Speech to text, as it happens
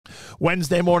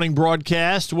Wednesday morning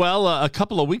broadcast. Well, a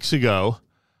couple of weeks ago,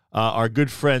 our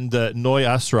good friend Noy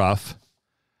Asraf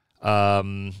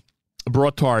brought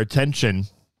to our attention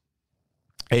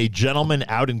a gentleman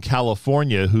out in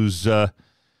California who's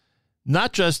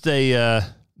not just a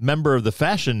member of the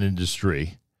fashion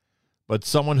industry, but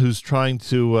someone who's trying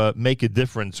to make a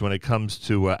difference when it comes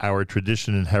to our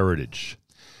tradition and heritage.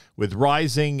 With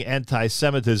rising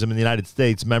anti-Semitism in the United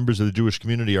States, members of the Jewish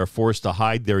community are forced to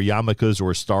hide their yarmulkes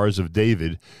or stars of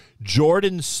David.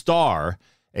 Jordan Starr,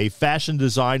 a fashion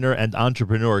designer and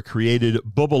entrepreneur, created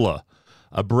Bubala,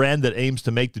 a brand that aims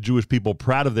to make the Jewish people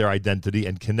proud of their identity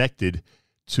and connected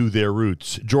to their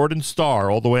roots. Jordan Starr,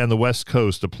 all the way on the West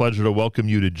Coast, a pleasure to welcome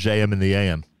you to JM in the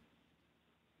AM.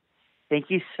 Thank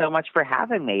you so much for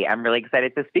having me. I'm really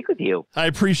excited to speak with you. I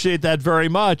appreciate that very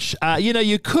much.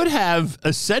 You could have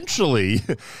essentially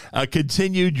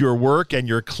continued your work and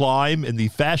your climb in the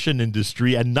fashion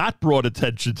industry and not brought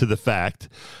attention to the fact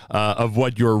of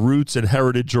what your roots and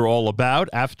heritage are all about.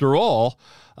 After all,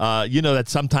 that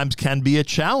sometimes can be a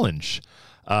challenge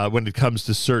when it comes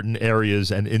to certain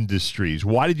areas and industries.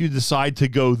 Why did you decide to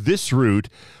go this route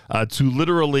to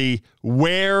literally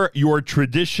wear your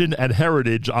tradition and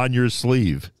heritage on your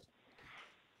sleeve?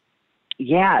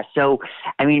 Yeah, so,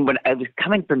 when I was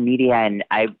coming from media, and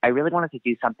I really wanted to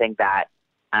do something that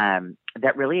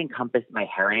that really encompassed my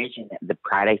heritage and the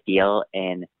pride I feel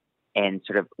in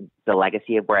sort of the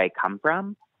legacy of where I come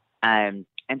from.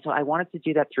 And so I wanted to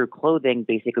do that through clothing,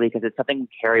 basically, because it's something we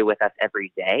carry with us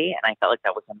every day. And I felt like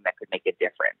that was something that could make a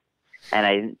difference. And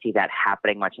I didn't see that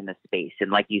happening much in the space.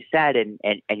 And like you said, and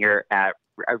your a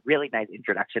really nice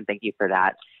introduction, thank you for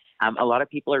that. A lot of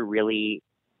people are really,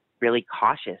 really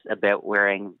cautious about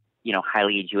wearing,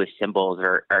 highly Jewish symbols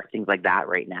or things like that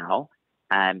right now,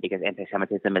 because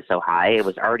anti-Semitism is so high. It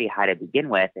was already high to begin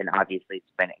with, and obviously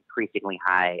it's been increasingly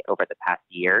high over the past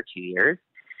year, 2 years.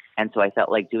 And so I felt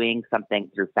like doing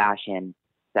something through fashion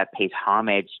that pays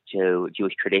homage to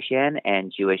Jewish tradition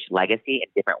and Jewish legacy in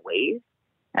different ways,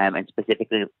 and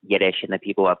specifically Yiddish and the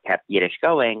people who have kept Yiddish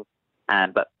going,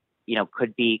 but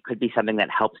could be something that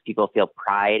helps people feel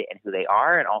pride in who they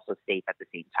are and also safe at the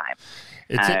same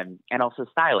time, and also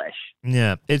stylish.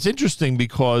 Yeah, it's interesting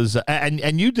because,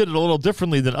 and you did it a little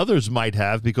differently than others might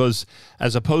have, because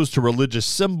as opposed to religious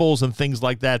symbols and things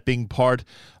like that being part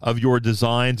of your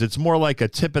designs, it's more like a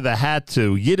tip of the hat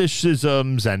to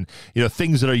Yiddishisms and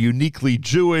things that are uniquely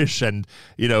Jewish, and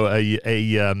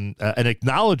an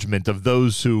acknowledgement of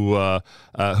those who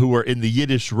were in the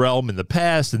Yiddish realm in the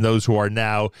past and those who are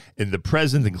now in the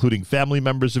present, including family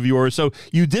members of yours. So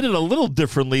you did it a little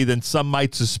differently than some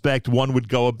might suspect one would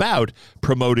go about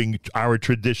promoting our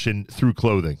tradition through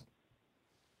clothing.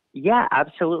 Yeah,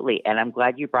 absolutely. And I'm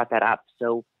glad you brought that up.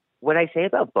 So what I say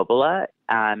about Bubala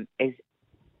is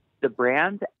the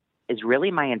brand is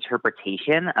really my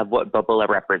interpretation of what Bubala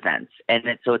represents.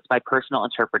 And so it's my personal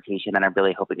interpretation that I'm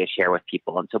really hoping to share with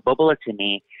people. And so Bubala to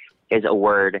me is a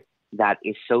word that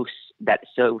is so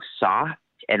soft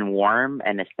and warm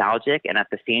and nostalgic, and at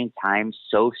the same time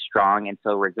so strong and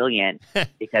so resilient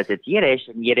because it's Yiddish,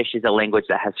 and Yiddish is a language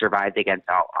that has survived against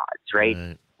all odds,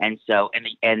 right? And so,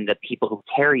 and the people who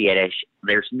carry Yiddish,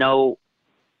 there's no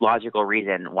logical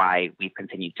reason why we've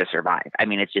continued to survive.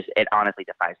 It honestly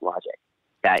defies logic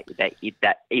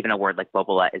that even a word like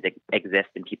Bubala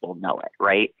exists and people know it,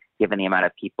 right? Given the amount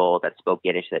of people that spoke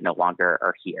Yiddish that no longer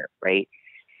are here, right?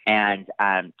 And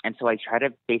so I try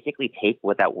to basically take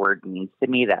what that word means to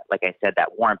me, that, like I said, that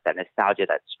warmth, that nostalgia,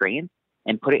 that strength,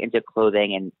 and put it into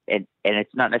clothing. And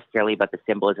it's not necessarily about the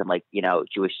symbolism, like,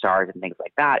 Jewish stars and things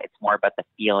like that. It's more about the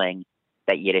feeling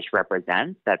that Yiddish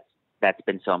represents. That's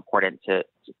been so important to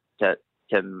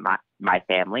my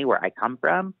family, where I come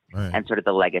from, right, and sort of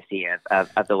the legacy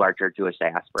of the larger Jewish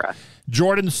diaspora.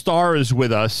 Jordan Starr is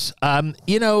with us.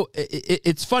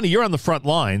 It's funny, you're on the front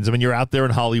lines. You're out there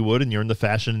in Hollywood and you're in the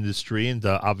fashion industry, and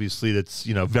obviously that's,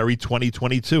 very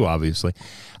 2022, obviously.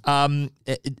 I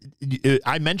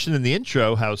mentioned in the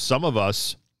intro how some of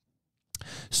us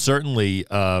certainly,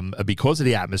 because of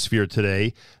the atmosphere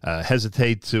today,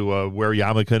 hesitate to wear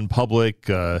yarmulke in public,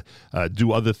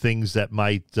 do other things that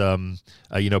might,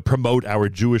 promote our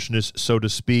Jewishness, so to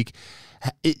speak.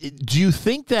 Do you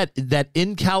think that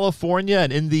in California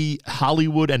and in the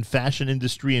Hollywood and fashion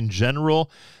industry in general,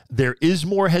 there is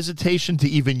more hesitation to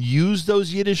even use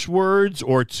those Yiddish words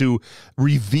or to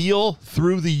reveal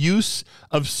through the use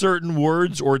of certain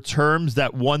words or terms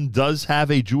that one does have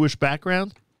a Jewish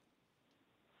background?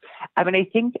 I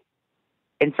think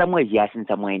in some ways, yes, in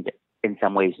some ways,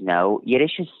 no.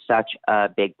 Yiddish is such a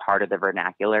big part of the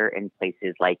vernacular in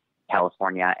places like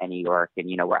California and New York and,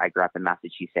 where I grew up in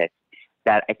Massachusetts,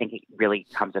 that I think it really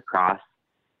comes across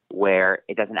where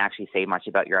it doesn't actually say much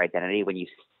about your identity when you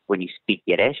speak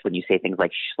Yiddish, when you say things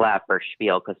like schlep or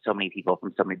spiel, because so many people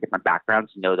from so many different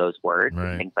backgrounds know those words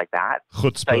and things like that.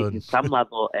 Chutzpah. So in some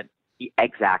level, and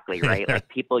exactly right, like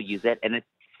people use it, and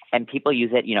people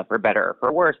use it, for better or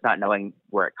for worse, not knowing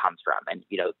where it comes from, and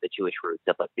the Jewish roots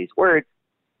of these words.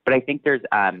 But I think there's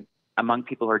among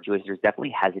people who are Jewish, there's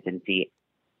definitely hesitancy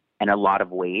in a lot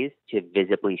of ways to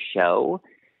visibly show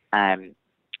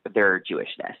their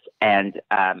Jewishness, and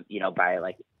by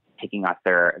like taking off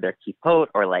their kippot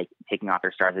or like taking off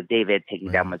their stars of David,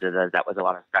 taking down mezuzahs. That was a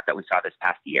lot of stuff that we saw this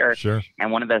past year. Sure.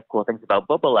 And one of the cool things about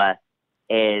Bubala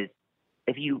is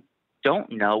if you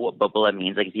don't know what Bubala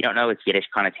means, like if you don't know its Yiddish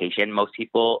connotation, most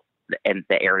people in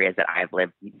the areas that I've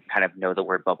lived kind of know the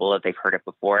word Bubala. They've heard it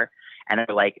before. And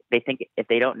they're like, they think if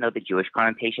they don't know the Jewish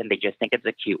connotation, they just think it's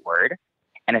a cute word.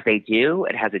 And if they do,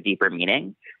 it has a deeper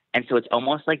meaning. And so it's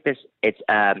almost like this, it's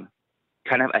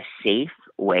kind of a safe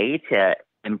way to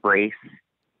embrace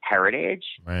heritage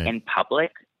in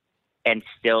public, and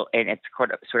it's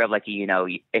sort of like,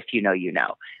 if you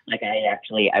know, like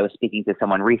I was speaking to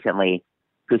someone recently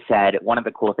who said one of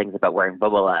the cool things about wearing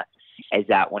Bubala is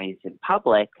that when he's in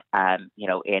public, in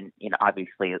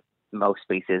obviously most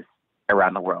spaces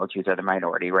around the world, Jews are the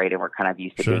minority, right? And we're kind of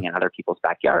used to being in other people's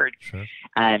backyard.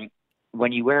 And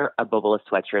when you wear a Bubala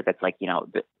sweatshirt that's like,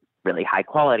 really high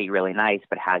quality, really nice,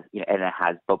 but and it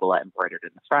has Bubala embroidered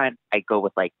in the front. I go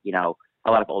with like, a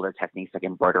lot of older techniques like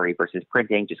embroidery versus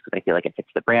printing, just because I feel like it fits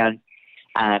the brand.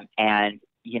 And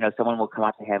someone will come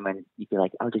up to him and you'd be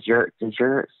like, "Oh, does your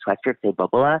sweatshirt say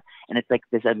Bubala?" And it's like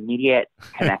this immediate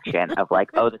connection of like,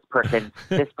 "Oh, this person's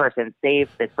safe.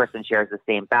 This person shares the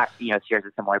same shares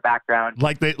a similar background."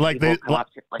 Like they saw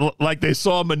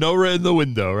a menorah in the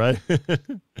window, right?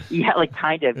 Yeah, like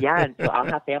kind of, yeah. And so I'll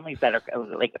have families that are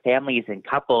like families and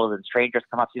couples and strangers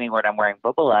come up to me when I'm wearing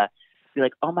Bubala, be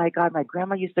like, "Oh my God, my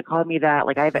grandma used to call me that.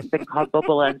 Like I haven't been called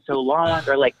Bubala in so long,"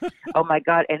 or like, "Oh my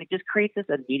God," and it just creates this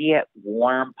immediate,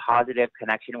 warm, positive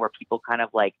connection where people kind of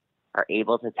like are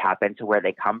able to tap into where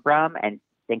they come from and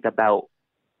think about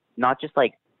not just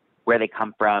like where they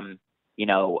come from,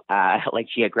 like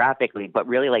geographically, but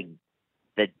really like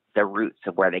the roots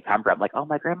of where they come from. Like, "Oh,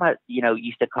 my grandma,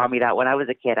 used to call me that when I was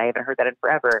a kid. I haven't heard that in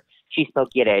forever. She spoke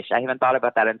Yiddish. I haven't thought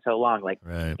about that in so long." Like,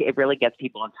 It really gets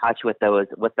people in touch with a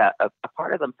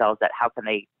part of themselves that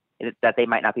they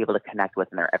might not be able to connect with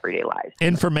in their everyday lives.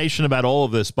 Information about all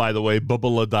of this, by the way,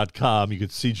 Bubala.com. You can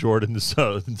see Jordan's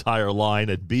entire line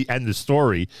and the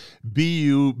story,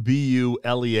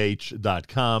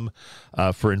 BUBULEH.com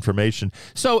for information.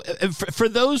 So for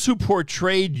those who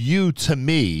portrayed you to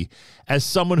me as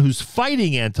someone who's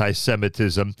fighting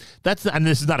anti-Semitism, and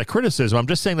this is not a criticism, I'm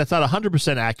just saying that's not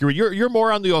 100% accurate. You're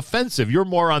more on the offensive. You're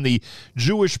more on the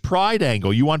Jewish pride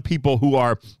angle. You want people who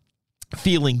are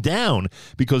feeling down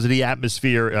because of the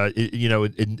atmosphere,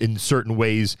 in certain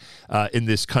ways in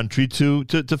this country to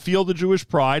feel the Jewish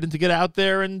pride and to get out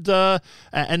there and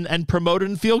promote it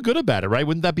and feel good about it, right?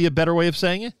 Wouldn't that be a better way of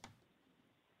saying it?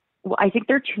 Well, I think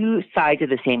they're two sides of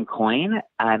the same coin.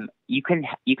 You can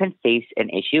face an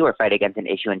issue or fight against an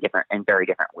issue in very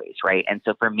different ways, right? And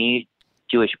so for me,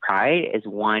 Jewish pride is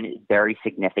one very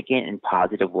significant and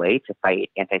positive way to fight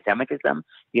anti-Semitism,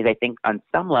 because I think on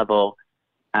some level,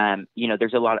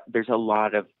 there's a lot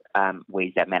of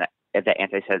ways that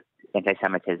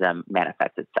anti-Semitism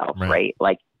manifests itself, right?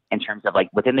 Like in terms of like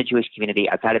within the Jewish community,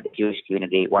 outside of the Jewish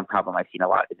community, one problem I've seen a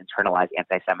lot is internalized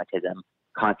anti-Semitism,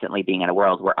 constantly being in a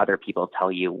world where other people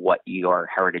tell you what your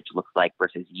heritage looks like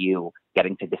versus you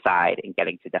getting to decide and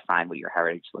getting to define what your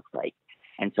heritage looks like.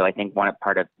 And so I think one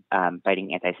part of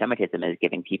fighting anti-Semitism is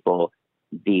giving people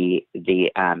the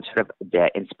sort of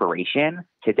the inspiration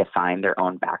to define their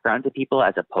own background to people,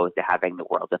 as opposed to having the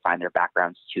world define their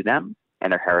backgrounds to them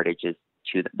and their heritages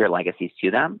to their legacies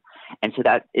to them. And so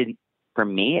that is, for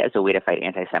me, as a way to fight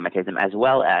anti-Semitism, as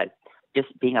well as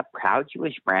just being a proud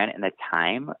Jewish brand in a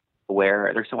time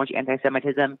where there's so much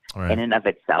anti-Semitism in and of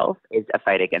itself is a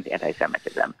fight against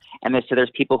anti-Semitism. And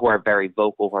there's people who are very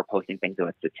vocal, who are posting things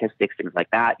about statistics, things like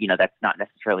that. That's not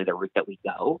necessarily the route that we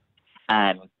go.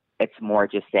 It's more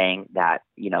just saying that,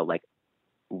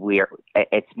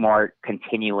 it's more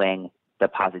continuing the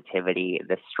positivity,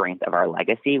 the strength of our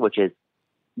legacy, which is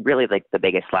really like the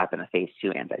biggest slap in the face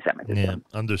to anti-Semitism. Yeah,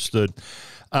 understood.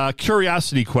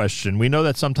 Curiosity question. We know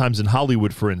that sometimes in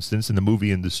Hollywood, for instance, in the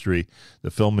movie industry,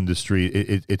 the film industry,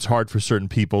 it's hard for certain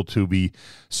people to be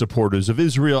supporters of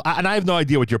Israel. And I have no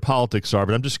idea what your politics are,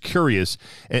 but I'm just curious.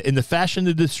 In the fashion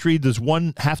industry, does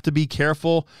one have to be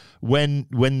careful when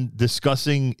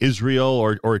discussing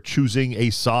Israel or choosing a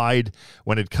side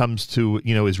when it comes to,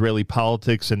 Israeli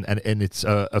politics and its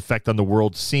effect on the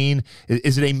world scene?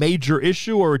 Is it a major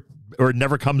issue or it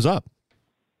never comes up?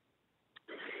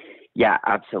 Yeah,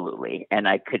 absolutely. And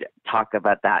I could talk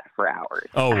about that for hours.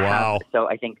 Oh, wow. So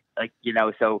I think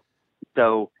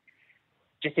so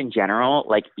just in general,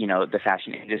 the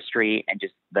fashion industry and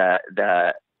just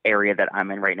the area that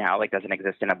I'm in right now, doesn't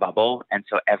exist in a bubble. And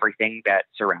so everything that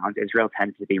surrounds Israel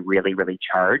tends to be really, really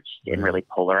charged and really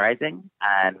polarizing.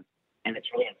 And it's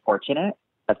really unfortunate,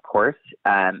 of course,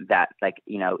 that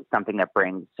something that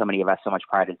brings so many of us so much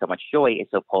pride and so much joy is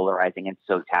so polarizing and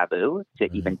so taboo to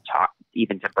even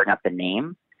to bring up the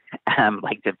name,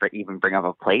 even bring up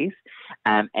a place.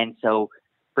 And so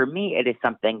for me, it is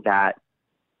something that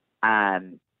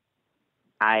I'm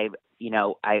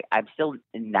still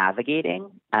navigating,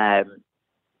 as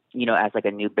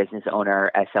a new business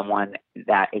owner, as someone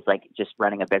that is just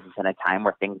running a business in a time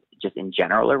where things just in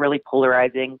general are really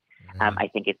polarizing. I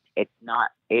think it's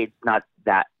not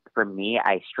that for me,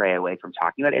 I stray away from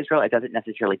talking about Israel. It doesn't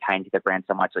necessarily tie into the brand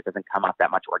so much. So it doesn't come up that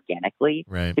much organically,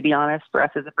 to be honest, for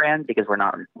us as a brand, because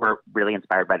we're really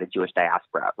inspired by the Jewish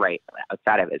diaspora, right,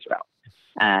 outside of Israel.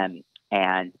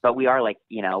 But we are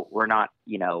we're not,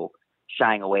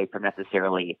 shying away from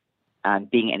necessarily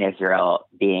being in Israel,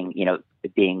 being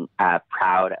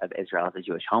proud of Israel as a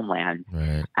Jewish homeland.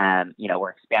 Right. We're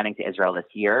expanding to Israel this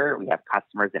year. We have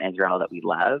customers in Israel that we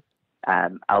love.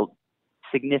 A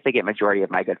significant majority of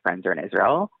my good friends are in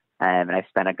Israel. And I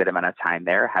spent a good amount of time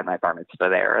there, had my bar mitzvah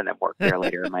there, and then worked there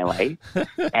later in my life.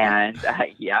 And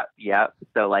yeah.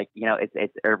 So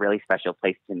it's a really special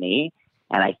place to me.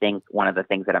 And I think one of the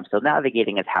things that I'm still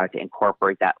navigating is how to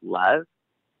incorporate that love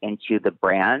into the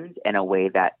brand in a way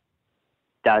that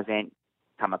doesn't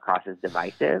come across as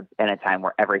divisive in a time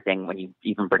where everything, when you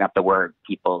even bring up the word,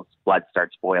 people's blood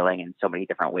starts boiling in so many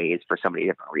different ways for so many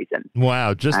different reasons.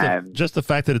 Wow, just the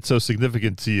fact that it's so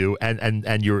significant to you,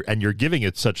 and you're giving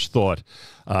it such thought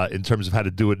in terms of how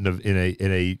to do it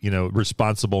in a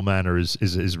responsible manner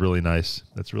is really nice.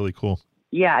 That's really cool.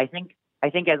 Yeah, I think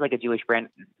as a Jewish brand,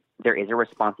 there is a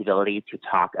responsibility to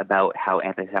talk about how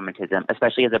anti-Semitism,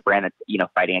 especially as a brand that's,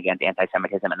 fighting against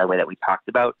anti-Semitism in the way that we talked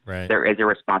about, right. There is a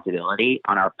responsibility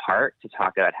on our part to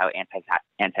talk about how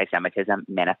anti-Semitism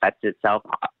manifests itself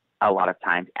a lot of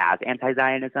times as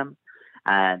anti-Zionism.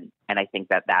 And I think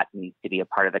that needs to be a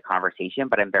part of the conversation,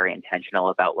 but I'm very intentional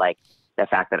about the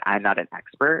fact that I'm not an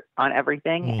expert on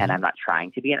everything, and I'm not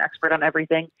trying to be an expert on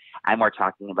everything. I'm more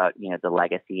talking about, the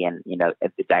legacy and,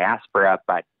 the diaspora,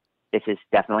 but this is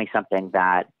definitely something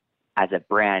that, as a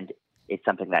brand, is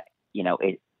something that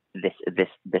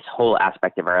this whole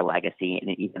aspect of our legacy,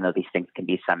 and even though these things can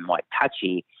be somewhat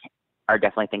touchy, are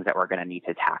definitely things that we're going to need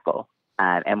to tackle.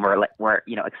 And we're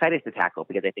excited to tackle,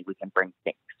 because I think we can bring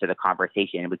things to the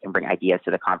conversation, we can bring ideas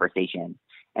to the conversation,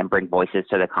 and bring voices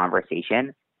to the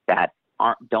conversation that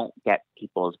don't get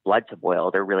people's blood to boil.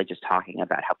 They're really just talking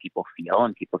about how people feel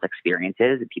and people's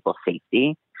experiences and people's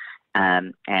safety.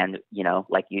 And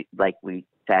like we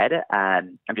said,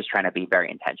 I'm just trying to be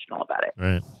very intentional about it.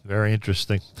 Right. Very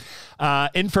interesting.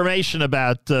 Information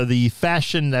about the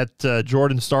fashion that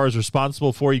Jordan Starr is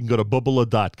responsible for, you can go to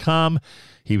Bubala.com.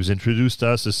 He was introduced to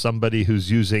us as somebody who's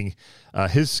using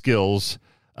his skills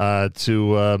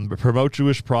to promote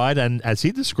Jewish pride and, as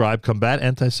he described, combat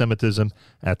anti-Semitism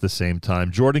at the same time.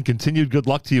 Jordan, continued good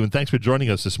luck to you, and thanks for joining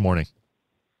us this morning.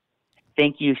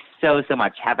 Thank you so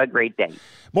much. Have a great day.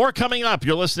 More coming up.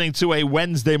 You're listening to a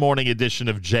Wednesday morning edition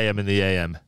of JM in the AM.